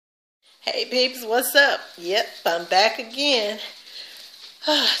Hey peeps, what's up? Yep, I'm back again.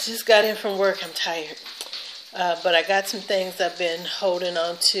 Just got in from work, I'm tired. But I got some things I've been holding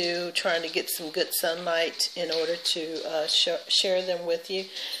on to, trying to get some good sunlight in order to share them with you.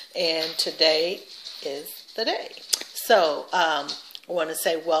 And today is the day. So, I want to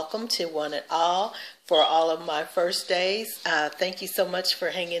say welcome to one and all. For all of my first days, thank you so much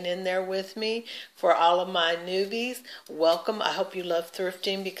for hanging in there with me. For all of my newbies, welcome. I hope you love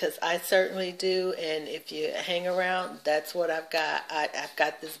thrifting because I certainly do. And if you hang around, that's what I've got. I've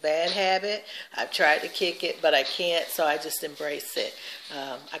got this bad habit. I've tried to kick it, but I can't, so I just embrace it.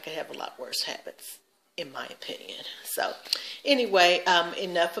 I could have a lot worse habits, in my opinion. So anyway,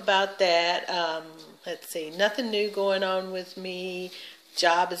 enough about that. Let's see, nothing new going on with me.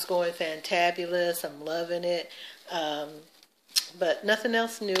 Job is going fantabulous. I'm loving it. But nothing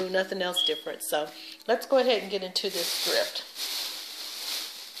else new, nothing else different. So let's go ahead and get into this thrift.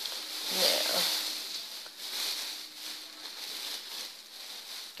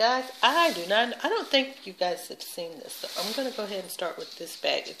 Now, guys, I don't think you guys have seen this. So I'm going to go ahead and start with this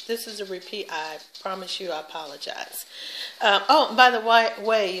bag. If this is a repeat, I promise you I apologize. Oh, by the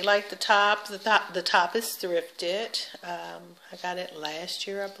way, you like the top? The top is thrifted. I got it last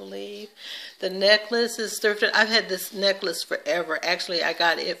year, I believe. The necklace is thrifted. I've had this necklace forever. Actually, I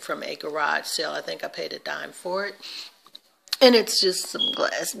got it from a garage sale. I think I paid a dime for it. And it's just some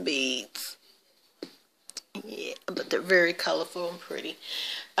glass beads. Yeah, but they're very colorful and pretty.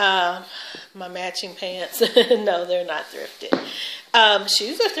 My matching pants, no, they're not thrifted.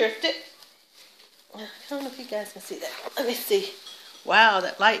 Shoes are thrifted. I don't know if you guys can see that. Let me see. Wow,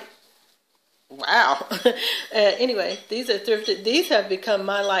 that light. Wow. Anyway, these are thrifted. These have become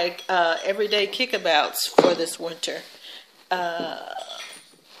my everyday kickabouts for this winter.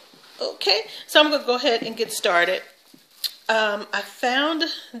 Okay, so I'm going to go ahead and get started. I found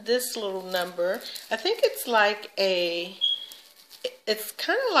this little number. I think it's it's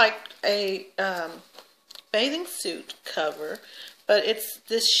kind of like a bathing suit cover, but it's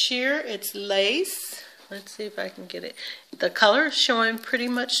this sheer, it's lace. Let's see if I can get it. The color is showing pretty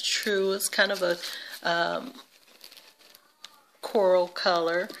much true. It's kind of a coral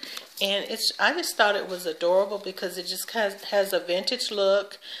color. And I just thought it was adorable because it just has a vintage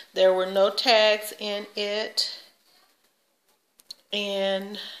look. There were no tags in it.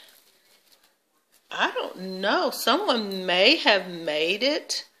 And I don't know, someone may have made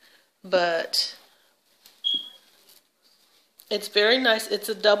it, but it's very nice. It's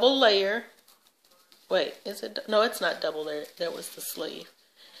a double layer. Wait, is it? No, it's not double layer. That was the sleeve.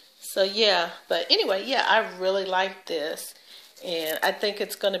 So yeah, but anyway, yeah, I really like this. And I think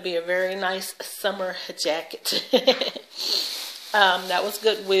it's going to be a very nice summer jacket. That was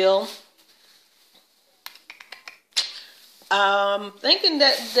Goodwill. Thinking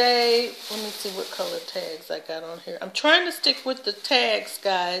that day, let me see what color tags I got on here. I'm trying to stick with the tags,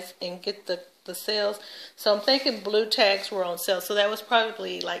 guys, and get the sales. So I'm thinking blue tags were on sale. So that was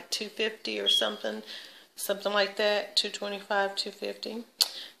probably like $2.50 or something like that, $2.25, $2.50.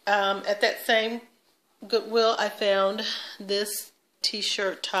 At that same Goodwill, I found this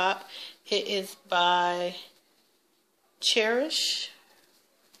t-shirt top. It is by Cherish.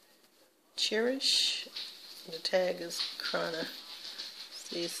 The tag is trying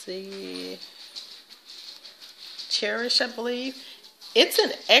to see. Cherish, I believe. It's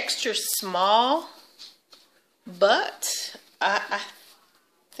an extra small, but I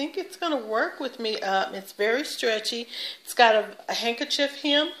think it's going to work with me. It's very stretchy. It's got a handkerchief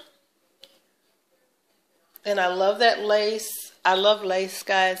hem. And I love that lace. I love lace,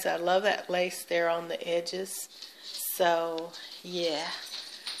 guys. I love that lace there on the edges. So, yeah.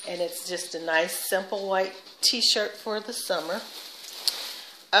 And it's just a nice, simple white t-shirt for the summer.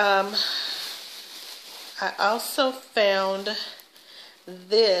 I also found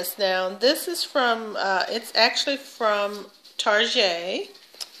this. Now, this is from, it's actually from Target.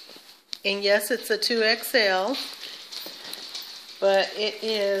 And yes, it's a 2XL. But it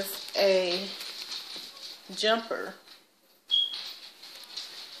is a jumper.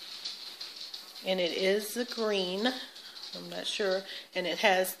 And it is the green. I'm not sure. And it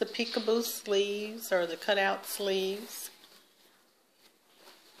has the peekaboo sleeves or the cutout sleeves.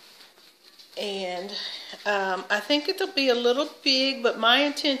 And I think it'll be a little big, but my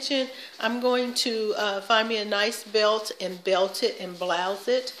intention, I'm going to find me a nice belt and belt it and blouse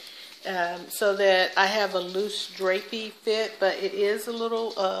it so that I have a loose drapey fit, but it is a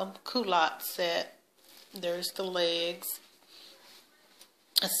little culotte set. There's the legs.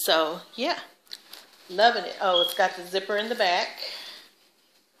 So, yeah. Loving it. Oh, it's got the zipper in the back.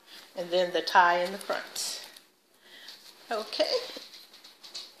 And then the tie in the front. Okay.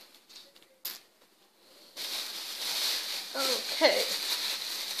 Okay.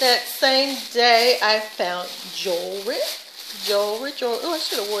 That same day, I found jewelry. Oh, I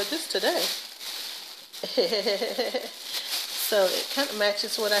should have wore this today. So it kind of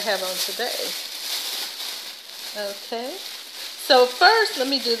matches what I have on today. Okay. So first, let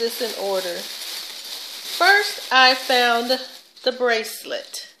me do this in order. First, I found the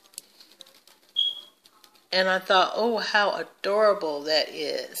bracelet. And I thought, oh, how adorable that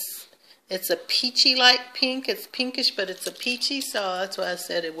is. It's a peachy-like pink. It's pinkish, but it's a peachy, so that's why I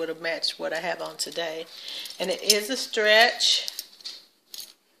said it would have matched what I have on today. And it is a stretch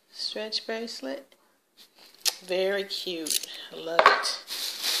bracelet. Very cute. I love it.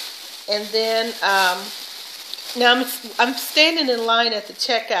 And then, now I'm standing in line at the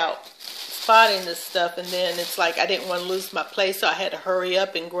checkout, spotting this stuff, and then it's like I didn't want to lose my place, so I had to hurry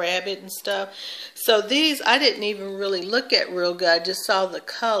up and grab it and stuff. So these I didn't even really look at real good. I just saw the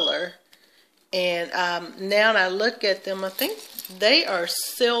color. And now I look at them, I think they are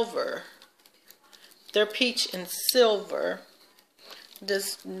silver. They're peach and silver.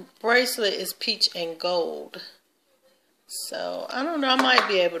 This bracelet is peach and gold. So, I don't know, I might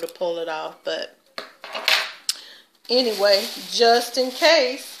be able to pull it off. But anyway, just in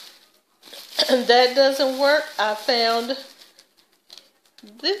case that doesn't work, I found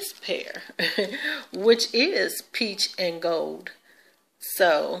this pair, which is peach and gold.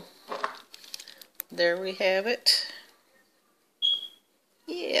 So there we have it.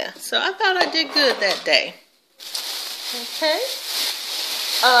 Yeah, so I thought I did good that day. Okay.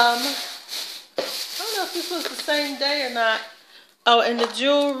 I don't know if this was the same day or not. Oh, and the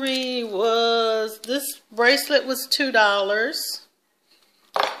jewelry was, this bracelet was $2.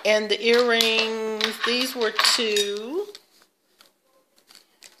 And the earrings, these were $2.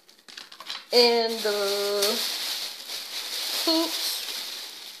 And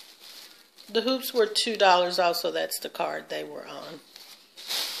the hoops were $2 also. That's the card they were on.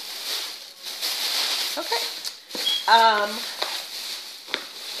 Okay.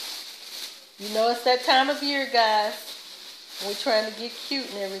 You know it's that time of year, guys. We're trying to get cute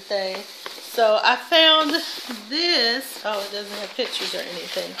and everything. So I found this. Oh, it doesn't have pictures or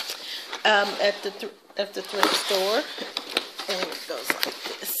anything. At the thrift store. And it goes like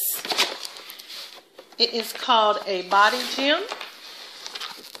this. It is called a body gym.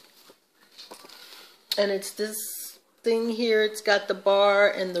 And it's this thing here. It's got the bar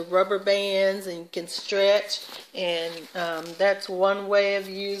and the rubber bands, and you can stretch. And that's one way of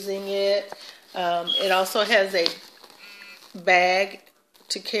using it. It also has a bag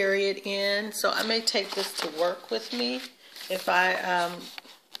to carry it in. So I may take this to work with me if I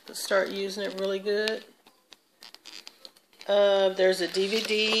start using it really good. There's a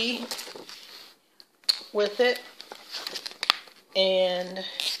DVD with it. And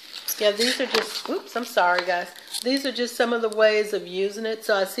yeah, these are just, oops, I'm sorry guys. These are just some of the ways of using it.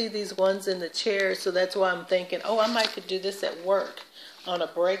 So I see these ones in the chair, so that's why I'm thinking, oh, I might could do this at work on a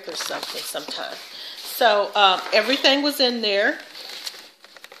break or something sometime. So everything was in there.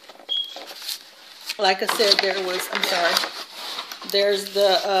 Like I said, there was, I'm sorry, there's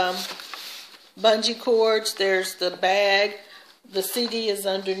the bungee cords, there's the bag, the CD is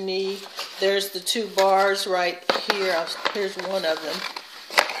underneath, there's the 2 bars right here, here's one of them,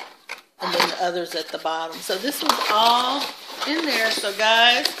 and then the others at the bottom. So this was all in there. So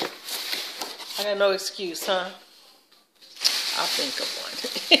guys, I got no excuse, huh? I'll think of one.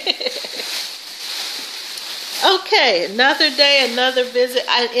 Okay, another day, another visit.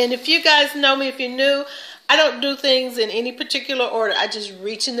 And if you guys know me, if you're new, I don't do things in any particular order. I just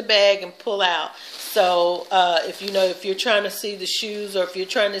reach in the bag and pull out. So if you're trying to see the shoes, or if you're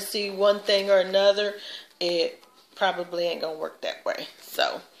trying to see one thing or another, it probably ain't gonna work that way.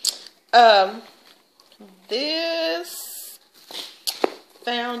 So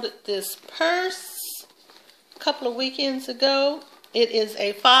found this purse a couple of weekends ago. It is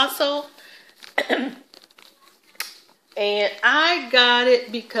a Fossil. And I got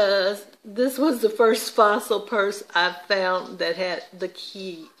it because this was the first Fossil purse I found that had the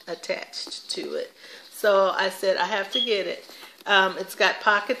key attached to it. So I said I have to get it. It's got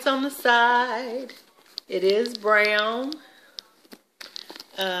pockets on the side. It is brown.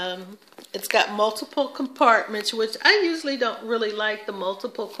 It's got multiple compartments, which I usually don't really like the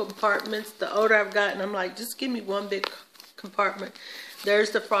multiple compartments. The older I've gotten, I'm like, just give me one big compartment.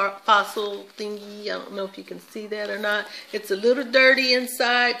 There's the Fossil thingy. I don't know if you can see that or not. It's a little dirty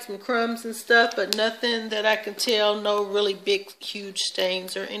inside, some crumbs and stuff, but nothing that I can tell. No really big, huge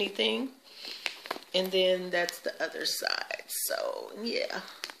stains or anything. And then that's the other side. So, yeah.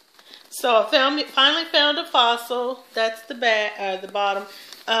 So I finally found a Fossil. That's the back, the bottom.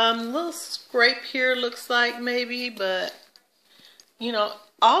 Little scrape here looks like maybe, but you know,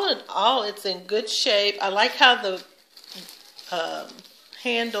 all in all, it's in good shape. I like how the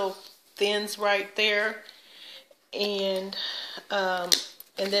handle thins right there, and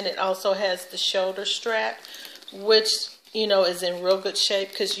then it also has the shoulder strap, which, you know, is in real good shape,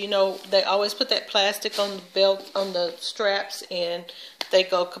 because, you know, they always put that plastic on the belt, on the straps, and they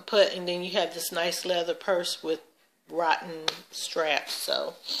go kaput, and then you have this nice leather purse with rotten straps.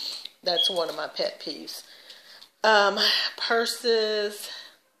 So that's one of my pet peeves. Purses,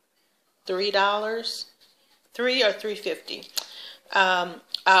 $3, $3 or $3.50. I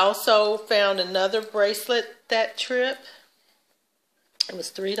also found another bracelet that trip. It was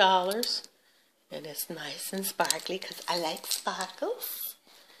 $3, and it's nice and sparkly because I like sparkles.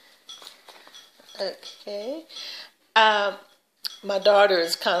 Okay. My daughter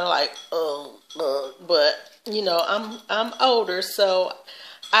is kind of like, but you know, I'm older, so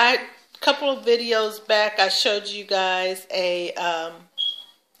a couple of videos back I showed you guys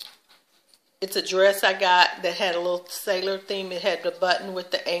it's a dress I got that had a little sailor theme. It had the button with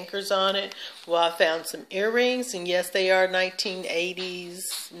the anchors on it. Well, I found some earrings, and yes, they are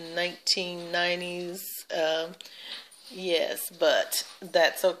 1980s, 1990s. Yes, but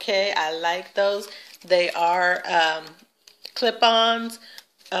that's okay. I like those. They are clip-ons,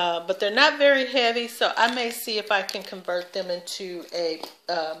 but they're not very heavy, so I may see if I can convert them into a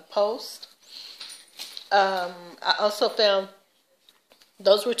post. I also found,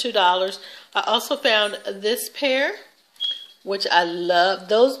 those were $2. I also found this pair, which I love.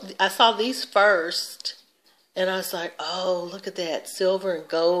 Those, I saw these first, and I was like, oh, look at that, silver and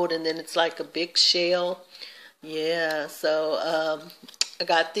gold, and then it's like a big shell. Yeah, so I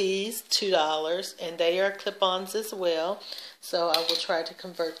got these, $2, and they are clip-ons as well. So I will try to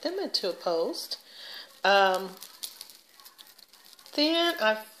convert them into a post. Then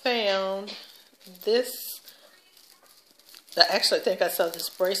I found this. I actually think I saw this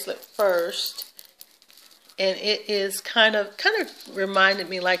bracelet first, and it is kind of reminded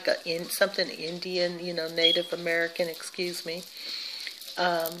me like something Indian, you know, Native American, excuse me.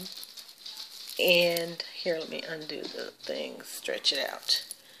 And here, let me undo the thing, stretch it out.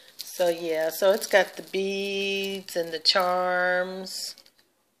 So yeah, so it's got the beads and the charms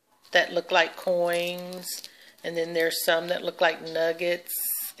that look like coins, and then there's some that look like nuggets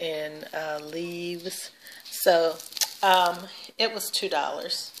and leaves. So it was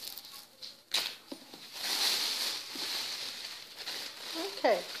 $2.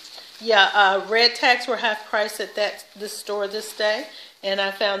 Okay. Yeah, red tags were half price at this store this day, and I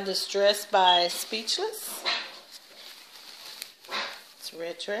found this dress by Speechless. It's a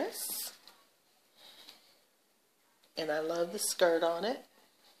red dress, and I love the skirt on it.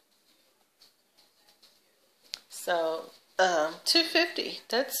 So $2.50.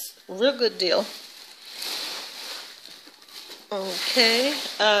 That's a real good deal. Okay,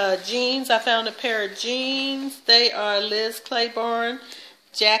 jeans. I found a pair of jeans. They are Liz Claiborne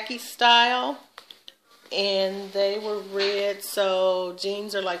Jackie style, and they were red. So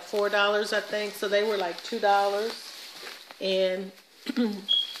jeans are like $4, I think. So they were like $2, and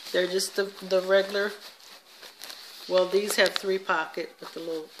they're just the regular. Well, these have 3-pocket with the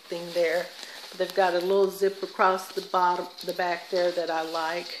little thing there. But they've got a little zip across the bottom, the back there that I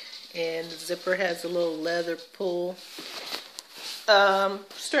like, and the zipper has a little leather pull.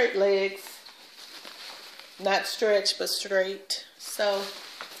 Straight legs, not stretched but straight. So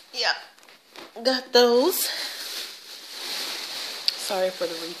yeah, got those. Sorry for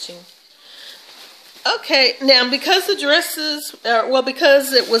the reaching. Okay, now because the dresses,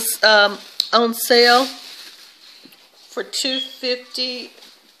 because it was on sale for $2.50.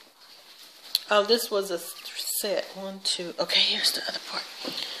 Oh, this was a set. 1, 2. Okay, here's the other part.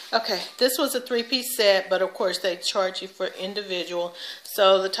 Okay, this was a 3-piece set, but of course they charge you for individual.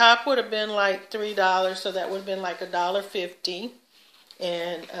 So the top would have been like $3, so that would have been like $1.50.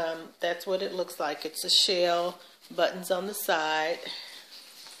 And that's what it looks like. It's a shell, buttons on the side.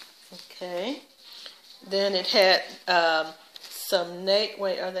 Okay. Then it had some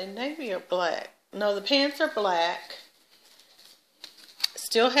wait, are they navy or black? No, the pants are black.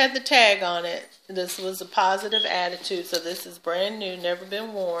 Still had the tag on it. This was a positive attitude, so this is brand new, never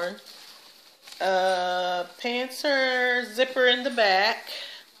been worn. Pants are zipper in the back,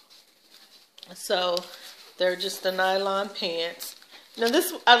 so they're just the nylon pants. Now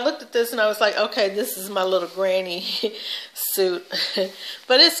this, I looked at this and I was like, okay, this is my little granny suit,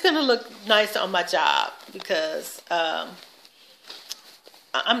 but it's gonna look nice on my job because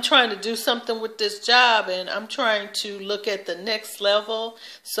I'm trying to do something with this job, and I'm trying to look at the next level.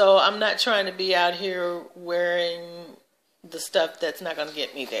 So I'm not trying to be out here wearing the stuff that's not going to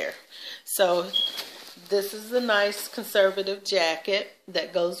get me there. So this is a nice conservative jacket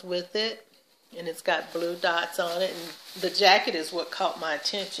that goes with it. And it's got blue dots on it. And the jacket is what caught my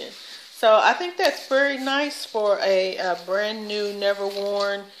attention. So I think that's very nice for a brand new, never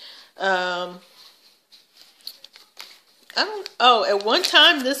worn. At one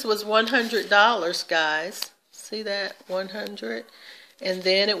time this was $100, guys. See that? 100. And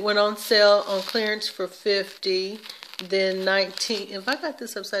then it went on sale on clearance for 50. Then if I got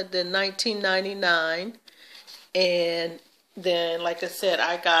this upside, then $19.99. And then, like I said,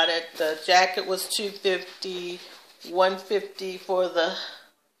 I got it. The jacket was $250, $150 for the.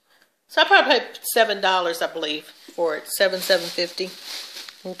 So I probably paid $7, I believe, for it. $7.50.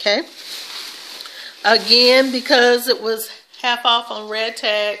 Okay. Again, because it was half off on red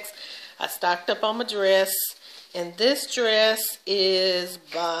tags, I stocked up on my dress. And this dress is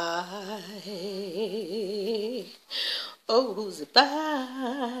by, who's it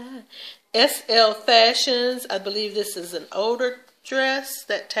by? SL Fashions. I believe this is an older dress.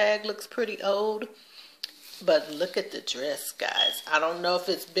 That tag looks pretty old. But look at the dress, guys. I don't know if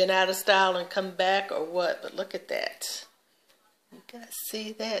it's been out of style and come back or what, but look at that. You guys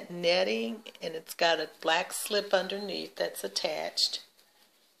see that netting? And it's got a black slip underneath that's attached.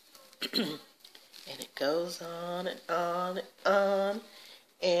 And it goes on and on and on.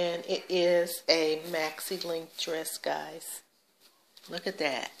 And it is a maxi length dress, guys. Look at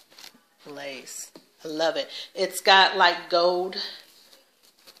that lace. I love it. It's got like gold.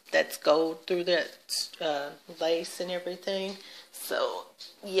 That's gold through that lace and everything. So,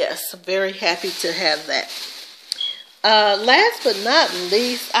 yes, very happy to have that. Last but not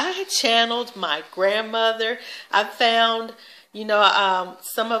least, I channeled my grandmother. I found, you know,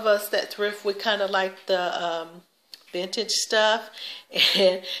 some of us that thrift, we kind of like the vintage stuff.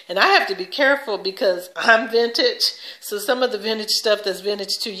 And I have to be careful because I'm vintage. So some of the vintage stuff that's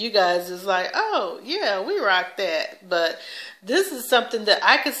vintage to you guys is like, oh, yeah, we rock that. But this is something that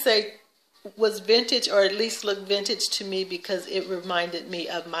I could say was vintage, or at least looked vintage to me, because it reminded me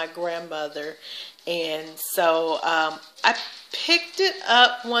of my grandmother. And so I picked it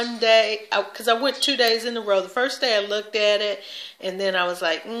up one day because I went 2 days in a row. The first day I looked at it and then I was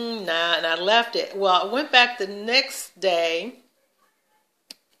like, nah, and I left it. Well, I went back the next day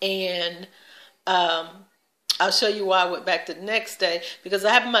and I'll show you why I went back the next day, because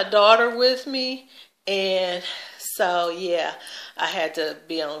I have my daughter with me. And so, yeah, I had to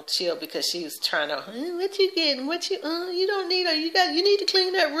be on chill because she was trying to, what you getting? What you don't need her. You need to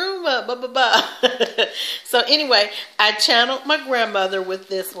clean that room up, blah, blah, blah. So anyway, I channeled my grandmother with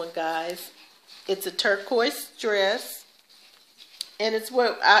this one, guys. It's a turquoise dress. And it's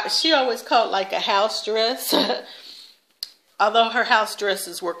what she always called like a house dress. Although her house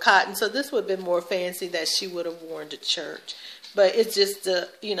dresses were cotton, so this would have been more fancy that she would have worn to church. But it's just a,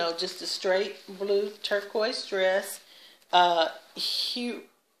 just a straight blue turquoise dress. Henry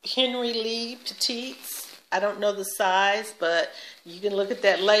Lee Petites. I don't know the size, but you can look at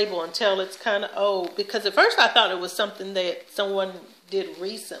that label and tell it's kind of old. Because at first I thought it was something that someone did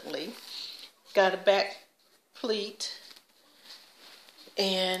recently. Got a back pleat.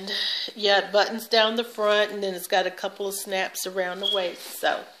 And yeah, buttons down the front, and then it's got a couple of snaps around the waist.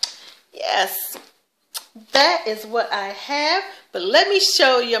 So, yes. That is what I have, but let me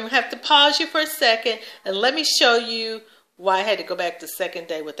show you. I'm going to have to pause you for a second, and let me show you why I had to go back the second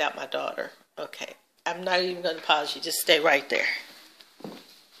day without my daughter. Okay, I'm not even going to pause you. Just stay right there.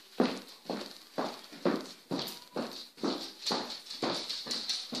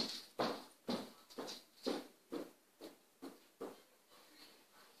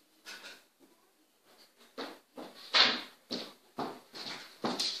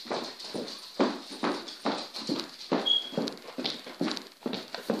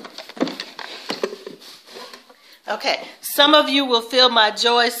 Okay, some of you will feel my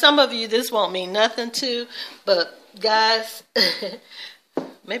joy. Some of you, this won't mean nothing to. But, guys,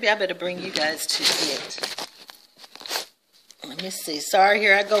 maybe I better bring you guys to it. Let me see. Sorry,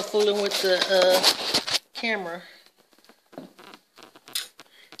 here I go fooling with the camera.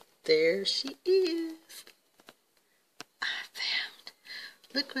 There she is.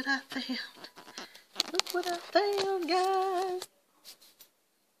 Look what I found. Look what I found, guys.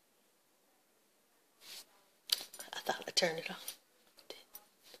 I thought I turned it off.